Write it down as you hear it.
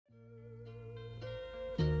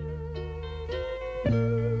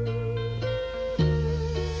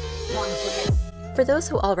For those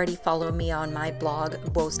who already follow me on my blog,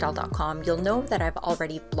 wostyle.com, you'll know that I've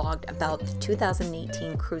already blogged about the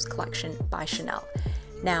 2018 cruise collection by Chanel.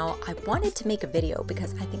 Now, I wanted to make a video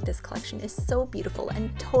because I think this collection is so beautiful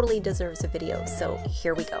and totally deserves a video, so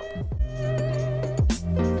here we go.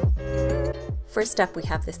 First up, we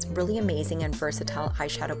have this really amazing and versatile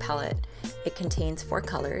eyeshadow palette. It contains 4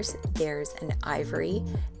 colors. There's an ivory,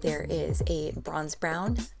 there is a bronze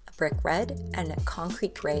brown, a brick red, and a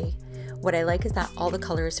concrete gray. What I like is that all the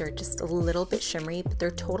colors are just a little bit shimmery, but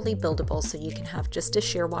they're totally buildable, so you can have just a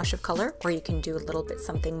sheer wash of color, or you can do a little bit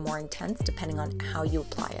something more intense depending on how you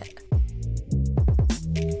apply it.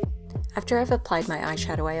 After I've applied my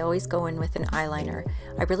eyeshadow, I always go in with an eyeliner.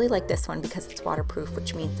 I really like this one because it's waterproof,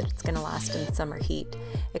 which means that it's going to last in the summer heat.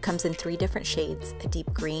 It comes in 3 different shades, a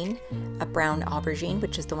deep green, a brown aubergine,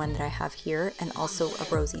 which is the one that I have here, and also a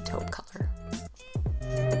rosy taupe color.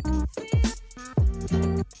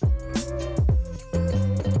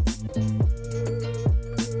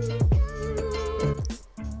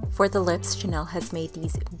 For the lips, Chanel has made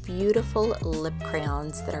these beautiful lip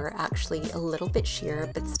crayons that are actually a little bit sheer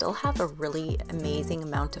but still have a really amazing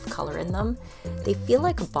amount of color in them. They feel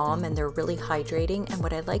like a balm and they're really hydrating, and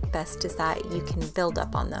what I like best is that you can build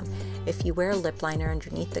up on them. If you wear a lip liner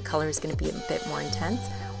underneath, the color is going to be a bit more intense,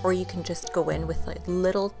 or you can just go in with a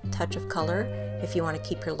little touch of color if you want to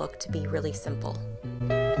keep your look to be really simple.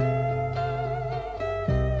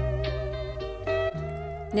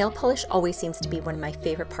 Nail polish always seems to be one of my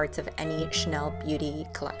favorite parts of any Chanel beauty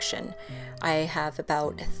collection. I have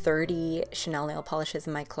about 30 Chanel nail polishes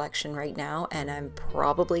in my collection right now, and I'm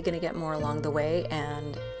probably going to get more along the way,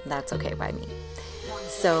 and that's okay by me.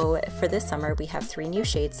 So for this summer, we have 3 new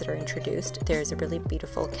shades that are introduced. There's a really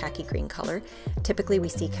beautiful khaki green color. Typically we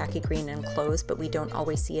see khaki green in clothes, but we don't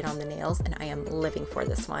always see it on the nails, and I am living for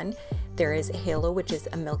this one. There is Halo, which is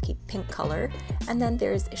a milky pink color, and then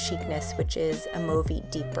there's Chicness, which is a mauvey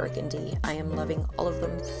deep burgundy. I am loving all of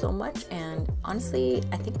them so much, and honestly,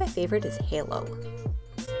 I think my favorite is Halo.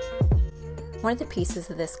 One of the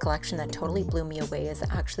pieces of this collection that totally blew me away is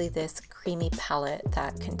actually this creamy palette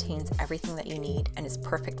that contains everything that you need and is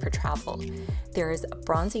perfect for travel. There is a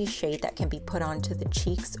bronzy shade that can be put onto the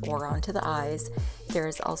cheeks or onto the eyes. There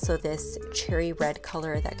is also this cherry red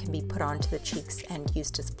color that can be put onto the cheeks and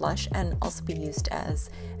used as blush, and also be used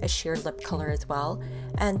as a sheer lip color as well.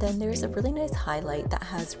 And then there's a really nice highlight that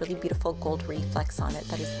has really beautiful gold reflex on it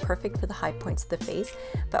that is perfect for the high points of the face,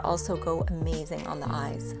 but also go amazing on the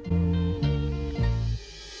eyes.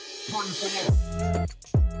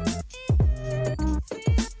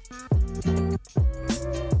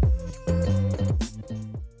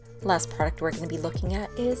 Last product we're going to be looking at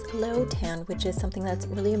is Low Tan, which is something that's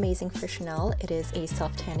really amazing for Chanel. It is a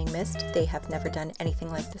self-tanning mist. They have never done anything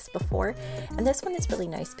like this before, and this one is really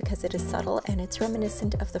nice because it is subtle and it's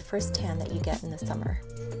reminiscent of the first tan that you get in the summer.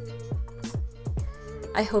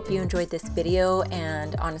 I hope you enjoyed this video,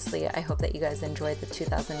 and honestly, I hope that you guys enjoyed the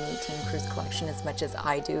 2018 cruise collection as much as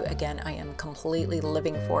I do. Again, I am completely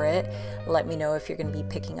living for it. Let me know if you're going to be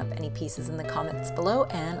picking up any pieces in the comments below,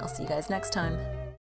 and I'll see you guys next time.